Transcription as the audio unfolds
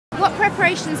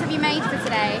preparations have you made for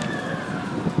today?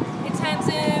 In terms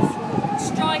of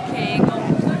striking,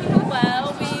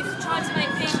 well, we've tried to make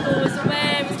people as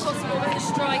aware as possible of the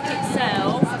strike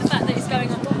itself, the fact that it's going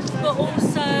on, but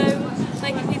also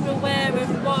making people aware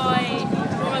of why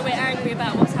we're angry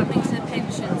about what's happening to the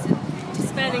pensions and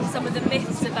dispelling some of the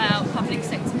myths about public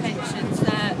sector pensions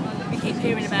that we keep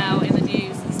hearing about in the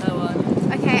news and so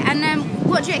on. Okay, and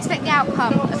what do you expect the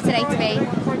outcome of today to be?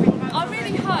 I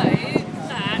really hope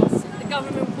that the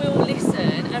government will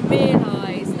listen and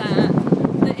realise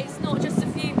that it's not just a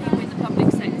few people in the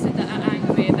public sector that are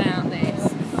angry about this.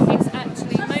 It's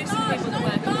actually most of the people that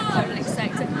work in the public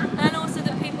sector and also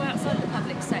the people outside the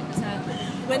public sector,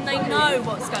 when they know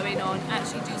what's going on,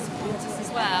 actually do support us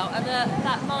as well, and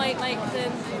that might make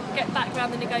them get back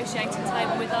around the negotiating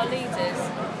table with our leaders.